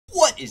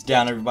Is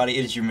down, everybody?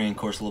 It is your main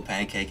course, Little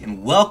Pancake,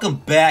 and welcome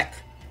back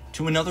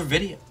to another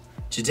video.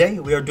 Today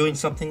we are doing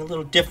something a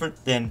little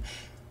different than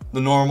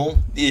the normal,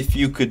 if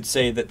you could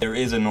say that there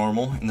is a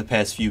normal in the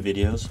past few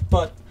videos,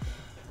 but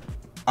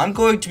I'm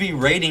going to be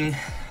rating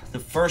the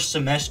first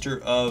semester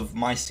of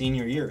my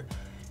senior year.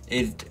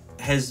 It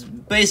has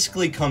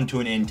basically come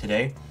to an end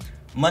today.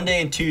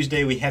 Monday and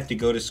Tuesday we have to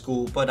go to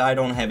school, but I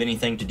don't have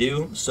anything to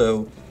do,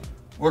 so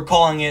we're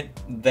calling it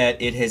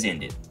that it has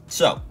ended.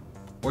 So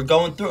we're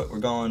going through it. We're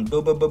going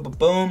boom, boom, boom, boom,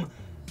 boom.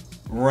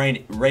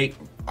 Rate,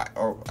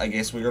 or I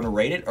guess we're gonna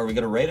rate it. Are we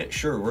gonna rate it?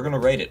 Sure, we're gonna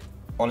rate it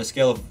on a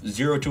scale of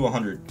 0 to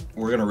 100.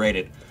 We're gonna rate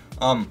it.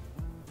 I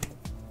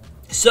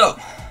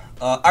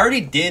already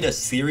did a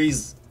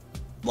series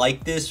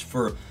like this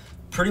for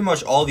pretty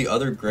much all the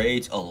other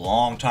grades a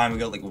long time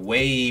ago, like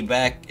way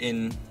back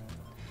in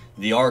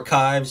the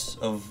archives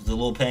of the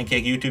Little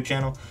Pancake YouTube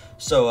channel.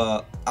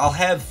 So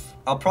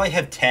I'll probably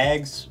have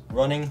tags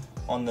running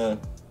on the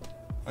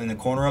in the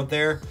corner up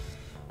there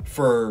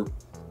for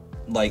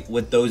like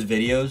with those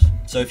videos.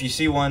 So if you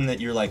see one that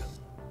you're like,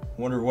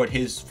 wonder what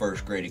his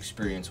first grade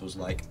experience was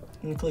like,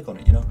 and click on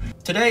it, you know.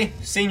 Today,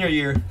 senior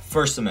year,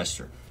 first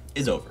semester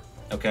is over,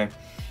 okay?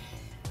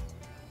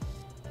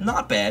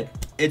 Not bad.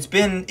 It's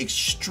been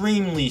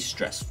extremely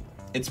stressful.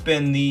 It's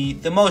been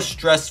the most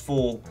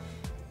stressful,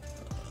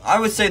 I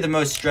would say the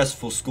most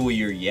stressful school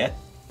year yet.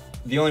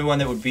 The only one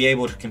that would be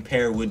able to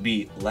compare would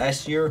be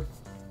last year,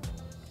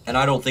 and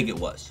I don't think it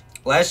was.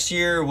 Last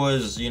year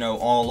was, you know,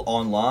 all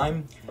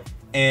online,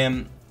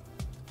 and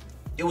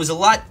it was a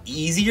lot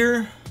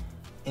easier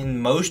in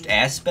most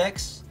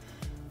aspects.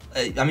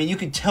 I mean, you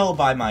can tell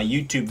by my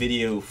YouTube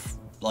video,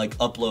 like,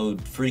 upload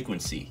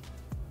frequency,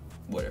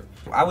 whatever.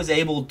 I was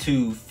able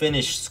to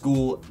finish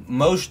school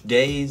most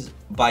days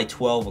by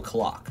 12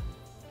 o'clock,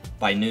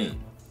 by noon.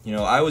 You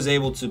know, I was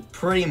able to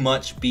pretty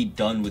much be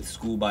done with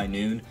school by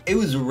noon. It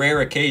was a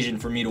rare occasion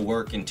for me to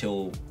work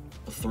until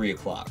 3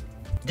 o'clock.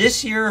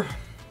 This year,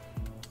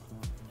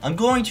 I'm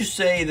going to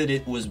say that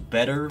it was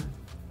better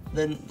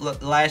than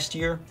last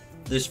year.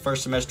 This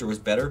first semester was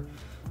better.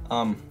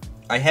 I'm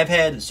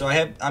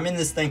in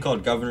this thing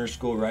called governor's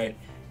school, right?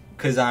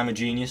 Because I'm a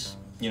genius,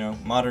 you know,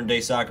 modern day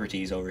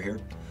Socrates over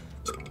here.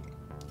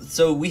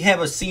 So we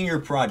have a senior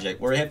project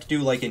where I have to do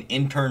like an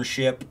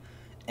internship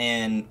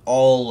and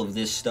all of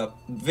this stuff.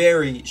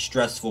 Very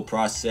stressful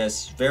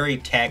process, very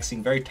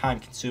taxing, very time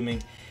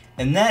consuming.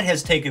 And that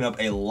has taken up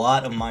a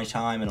lot of my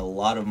time and a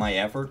lot of my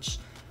efforts.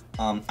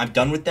 I'm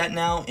done with that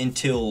now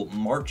until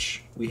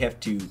March. We have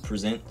to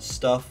present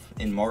stuff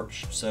in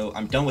March, so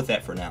I'm done with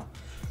that for now.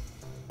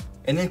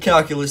 And then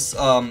calculus,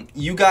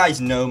 you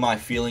guys know my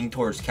feeling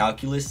towards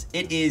calculus.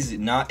 It is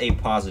not a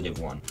positive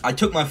one. I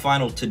took my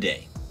final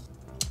today,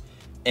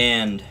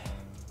 and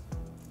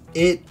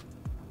it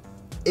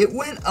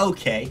went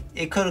okay.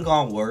 It could have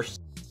gone worse.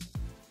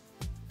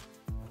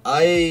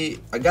 I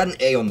got an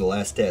A on the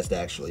last test,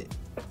 actually,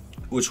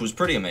 which was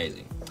pretty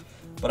amazing.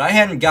 But I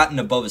hadn't gotten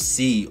above a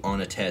C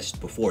on a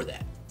test before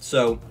that.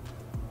 So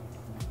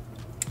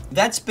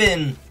that's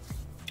been,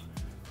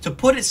 to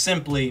put it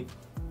simply,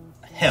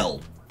 hell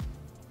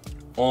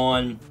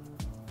on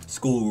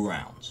school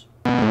rounds.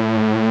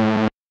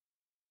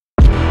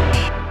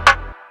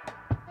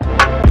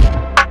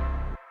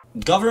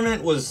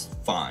 Government was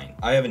fine.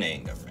 I have an A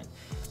in government.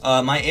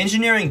 My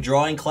engineering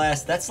drawing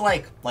class, that's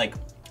like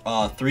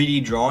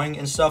 3D drawing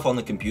and stuff on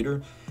the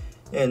computer.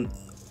 And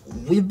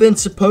we've been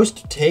supposed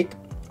to take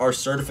our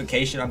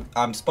certification.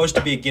 I'm supposed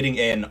to be getting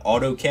an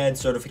AutoCAD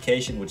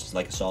certification, which is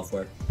like a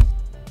software.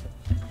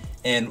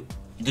 And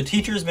the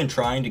teacher has been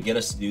trying to get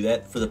us to do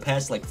that for the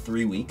past like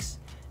 3 weeks,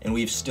 and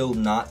we've still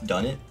not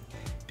done it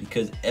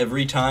because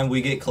every time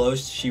we get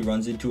close, she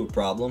runs into a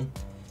problem,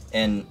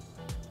 and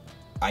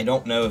I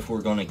don't know if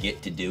we're gonna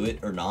get to do it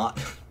or not.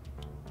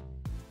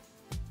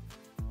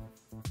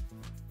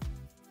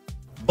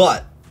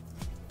 But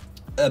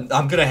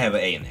I'm gonna have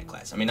an A in that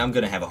class. I mean, I'm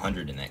gonna have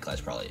 100 in that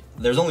class probably.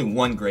 There's only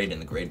one grade in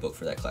the grade book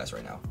for that class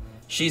right now.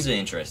 She's an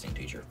interesting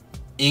teacher.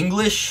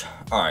 English,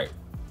 all right,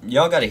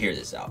 y'all gotta hear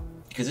this out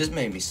because this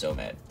made me so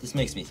mad. This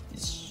makes me,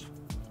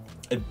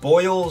 it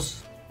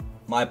boils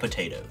my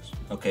potatoes,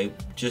 okay?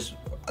 Just,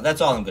 that's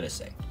all I'm gonna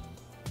say.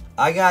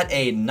 I got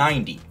a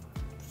 90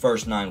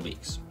 first 9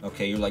 weeks,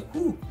 okay? You're like,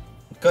 ooh,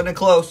 cutting it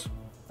close.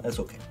 That's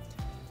okay.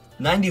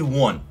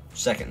 91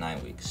 second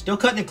 9 weeks. Still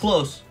cutting it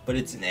close, but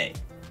it's an A.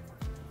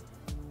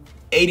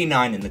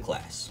 89 in the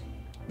class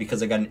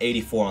because I got an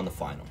 84 on the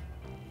final.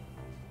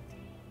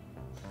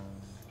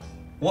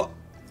 What?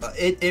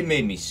 It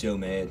made me so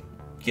mad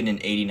getting an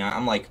 89.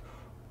 I'm like,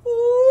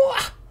 ooh,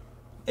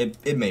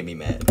 it made me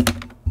mad,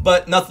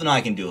 but nothing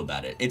I can do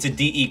about it. It's a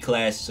DE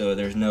class, so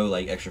there's no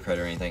like extra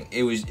credit or anything.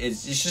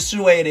 It's just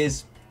the way it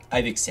is.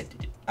 I've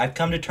accepted it. I've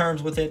come to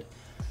terms with it.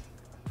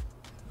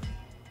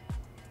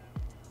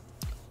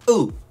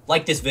 Ooh,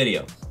 like this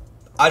video.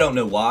 I don't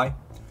know why,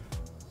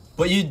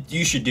 but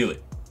you should do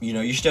it. You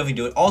know, you should definitely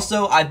do it.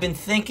 Also, I've been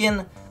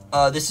thinking,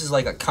 this is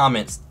like a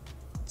comments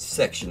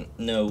section.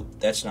 No,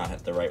 that's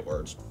not the right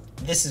words.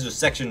 This is a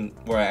section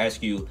where I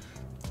ask you,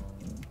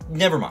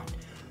 never mind.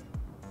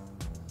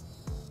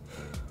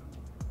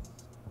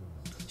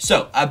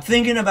 So, I'm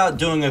thinking about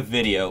doing a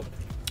video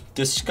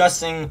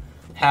discussing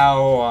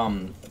how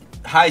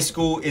high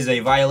school is a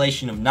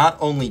violation of not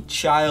only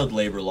child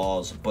labor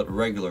laws, but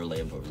regular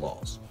labor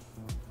laws.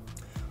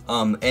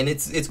 And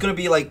it's going to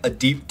be like a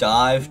deep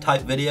dive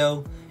type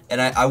video,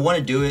 and I want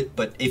to do it,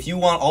 but if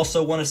you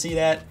also want to see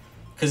that,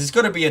 because it's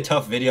going to be a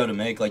tough video to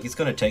make, like it's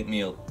going to take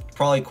me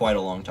probably quite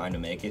a long time to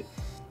make it.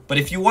 But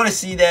if you want to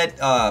see that,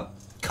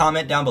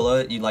 comment down below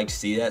that you'd like to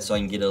see that, so I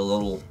can get a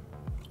little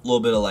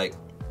bit of like,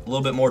 a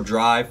little bit more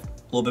drive,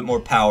 a little bit more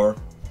power, a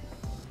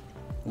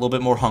little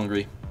bit more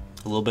hungry,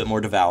 a little bit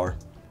more devour.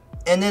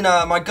 And then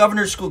my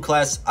governor's school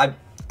class,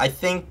 I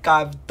think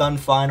I've done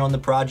fine on the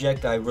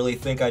project. I really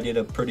think I did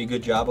a pretty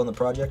good job on the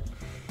project.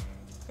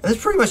 And that's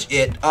pretty much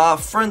it.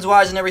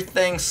 Friends-wise and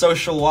everything,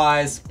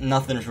 social-wise,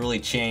 nothing's really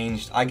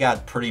changed. I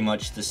got pretty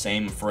much the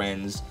same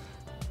friends.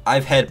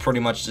 I've had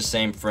pretty much the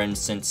same friends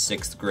since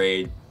 6th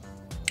grade.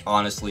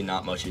 Honestly,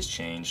 not much has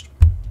changed.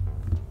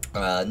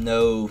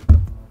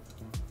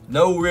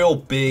 No real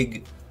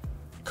big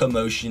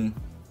commotion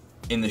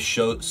in the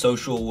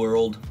social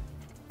world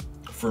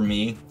for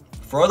me.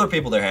 For other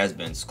people, there has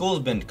been. School's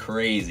been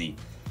crazy,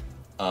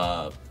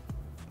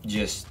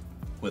 just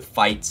with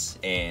fights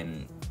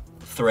and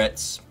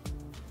threats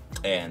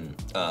and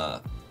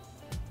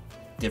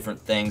different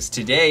things.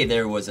 Today,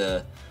 there was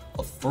a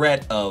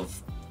threat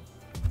of,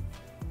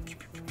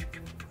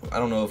 I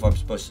don't know if I'm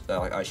supposed to,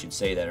 I should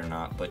say that or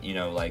not, but you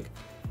know, like,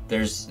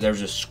 there's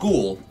a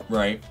school,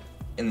 right,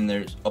 and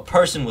there's a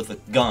person with a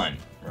gun,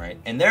 right,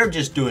 and they're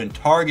just doing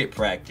target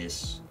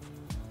practice,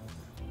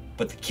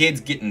 but the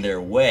kids get in their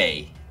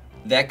way.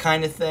 That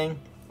kind of thing.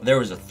 There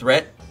was a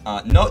threat.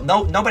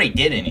 Nobody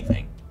did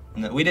anything.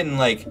 They didn't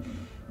like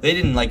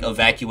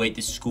evacuate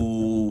the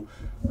school.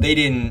 They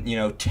didn't, you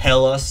know,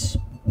 tell us.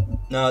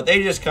 No,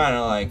 they just kind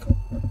of like,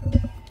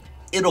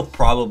 it'll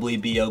probably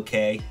be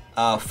okay.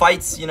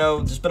 Fights, you know,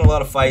 there's been a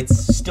lot of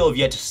fights. Still have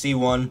yet to see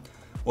one,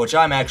 which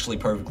I'm actually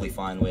perfectly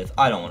fine with.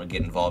 I don't want to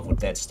get involved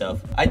with that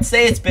stuff. I'd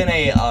say it's been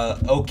a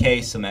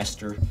okay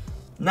semester.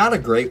 Not a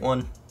great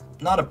one.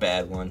 Not a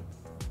bad one.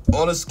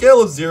 On a scale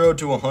of 0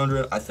 to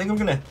 100, I think I'm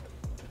gonna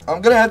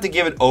have to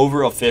give it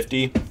over a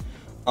 50,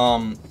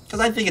 because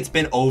I think it's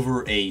been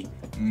over a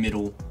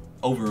middle,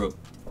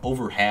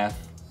 over half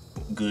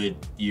good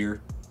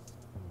year.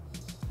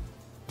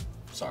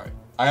 Sorry,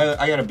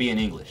 I gotta be in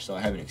English, so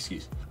I have an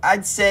excuse.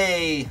 I'd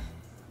say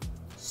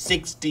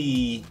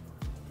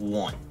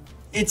 61.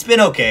 It's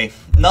been okay.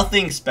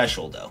 Nothing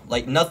special though.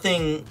 Like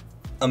nothing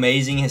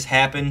amazing has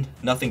happened.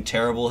 Nothing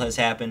terrible has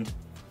happened.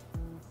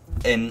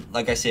 And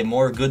like I said,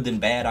 more good than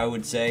bad, I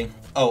would say.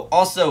 Oh,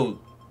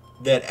 also,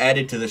 that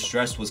added to the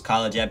stress was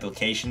college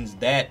applications.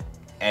 That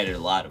added a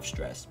lot of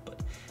stress.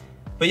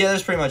 But yeah,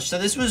 that's pretty much. So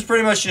this was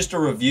pretty much just a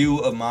review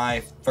of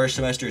my first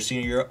semester of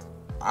senior year.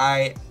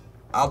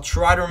 I'll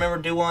try to remember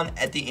to do one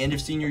at the end of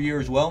senior year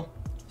as well.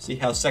 See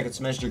how second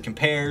semester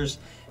compares,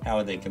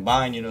 how they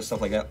combine, you know,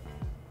 stuff like that.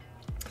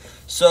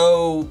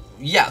 So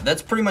yeah,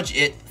 that's pretty much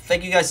it.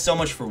 Thank you guys so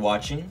much for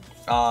watching.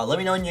 Let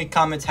me know in your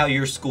comments how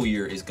your school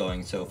year is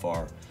going so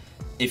far,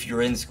 if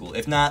you're in school.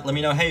 If not, let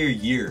me know how your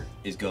year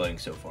is going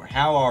so far.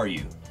 How are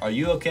you? Are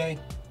you okay?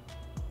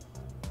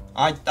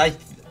 I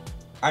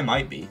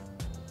might be.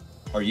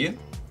 Are you?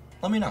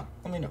 Let me know.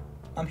 Let me know.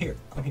 I'm here.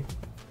 I'm here.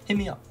 Hit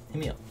me up.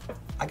 Hit me up.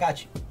 I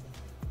got you.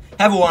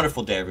 Have a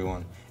wonderful day,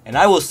 everyone. And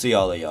I will see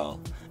all of y'all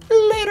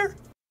later.